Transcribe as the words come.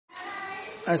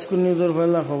আজকের নিউজের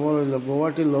পয়লা খবর হইল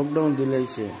গুয়াহাটি লকডাউন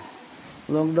দিলাইছে।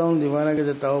 লকডাউন দিবার আগে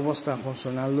যে তা অবস্থা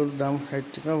করছেন, আলুর দাম 60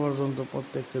 টাকা পর্যন্ত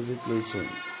প্রত্যেক কেজিত লইছেন।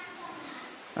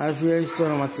 আর পেঁয়াজ তো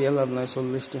আর মাতিয়া লাভ নাই,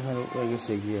 40 টাকা হয়ে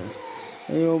গেছে গিয়া।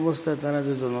 এই অবস্থায় তারা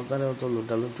যে জনতারে অত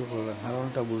লুটালুটি করে,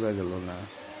 কারণটা বোঝা গেল না।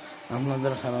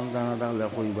 আপনাদের কারণ জানা তাহলে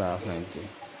কইবা আপনাইতে।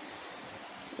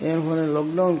 এরপরে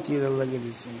লকডাউন কি লাগিয়ে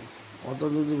দিছে, অত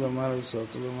যদি বেমার হয়েছে,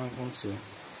 অত বেমার কমছে,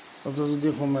 অত যদি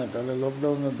কমে তাহলে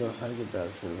লকডাউনের দরকার কেটা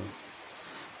আছিল।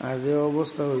 আর যে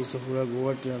অবস্থা হয়েছে পুরা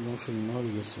গুয়াহাটি একদম শূন্য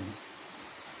হয়ে গেছে।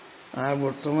 আর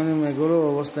বর্তমানে মেঘেরও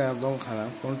অবস্থা একদম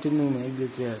খারাপ, কন্টিনিউ মেঘ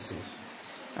দিতে আছে।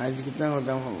 আজ কিতা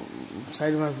হতাম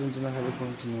 4-5 দিন না খালি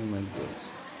কন্টিনিউ মেঘ দেয়।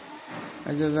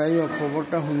 আচ্ছা যাই হোক,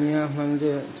 খবরটা শুনিয়ে আপনার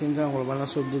যে চিন্তা করবা না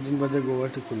 14 দিন বাদে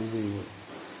গুয়াহাটি খুলে যাইব।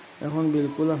 এখন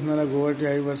বিলকুল আপনারা গুয়াহাটি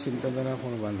আইবার চিন্তাধারা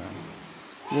করবা না।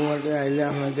 গুয়াহাটি আইলে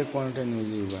আপনাদের কোয়ারেন্টাইন হয়ে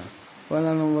যাইবা।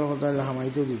 পয়লা নম্বর কথা হলে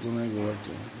হামাইতেও দিত না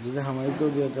গুয়াহাটি, যদি হামাইতেও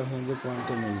দিয়ে তো আপনাদের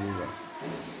কোয়ারেন্টাইন হয়ে যাইবা।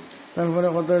 তারপরে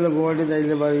কথা হলো গুয়াহাটিতে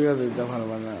আইলে বাড়িও দিতে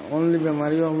পারবা না, অনলি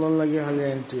বেমারিও হলোর লাগে খালি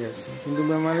এন্ট্রি আছে। কিন্তু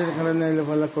বেমারির কারণে আইলে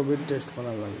ফলে কোভিড টেস্ট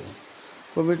করা লাগবে।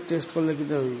 কোভিড টেস্ট করলে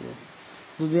কিটা হইব,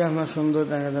 যদি আপনার সন্দেহ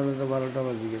থাকে তাহলে তো 12টা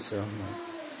বাজি গেছে আপনার।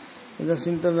 এটা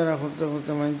চিন্তাধারা করতে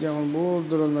করতে মানুষ এখন বহুত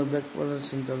ধরনের ব্যাক করার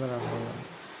চিন্তাধারা করা।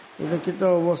 এটা কিতা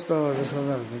অবস্থা হয় দেশের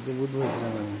রাজনীতি বুঝবো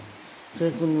না। সে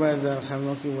কোনবাই যার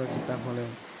খানো কিবা কিতা করে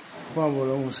খোয়া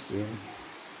বড় মুশকিল।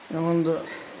 এখন তো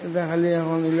এটা খালি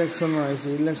এখন ইলেকশনও আছে,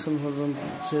 ইলেকশন পর্যন্ত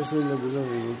শেষ হইলে বুঝা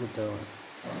হইব কিতা হয়।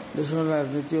 দেশের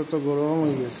রাজনীতিও তো গরম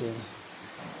হয়ে গেছে।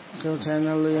 কেউ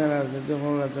চায়না লইয়া রাজনীতি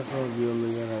করলে, কেউ জিও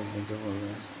লইয়া রাজনীতি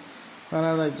করলে।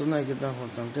 পারা যাইতো না কিতা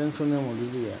করতাম, টেনশনে মরি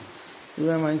দিয়া।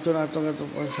 এবার মানুষের আতঙ্কে তো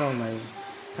পয়সাও নাই।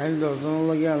 খালি 10 জনের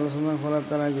লগে আলোচনা করার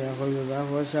তারা গিয়া করলে যা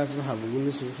পয়সা আছে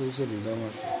হাবুগুলি শেষ হয়েছে রোজা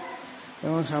মাসে।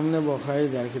 এখন সামনে বখরাই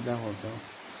দেয় কিতা করতাম,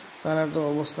 তারা তো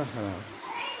অবস্থা খারাপ।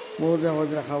 বহুত এখন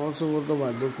খাবার চোবর তো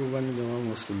বাধ্য, কুরবানি দেওয়া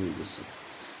মুশকিল হয়ে গেছে।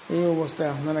 এই অবস্থায়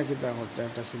আপনারা কিতা করতে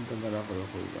একটা চিন্তাধারা করে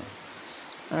করবা।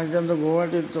 আর যেন তো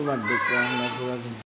গুয়াহাটির তো বাধ্য আপনার পুরা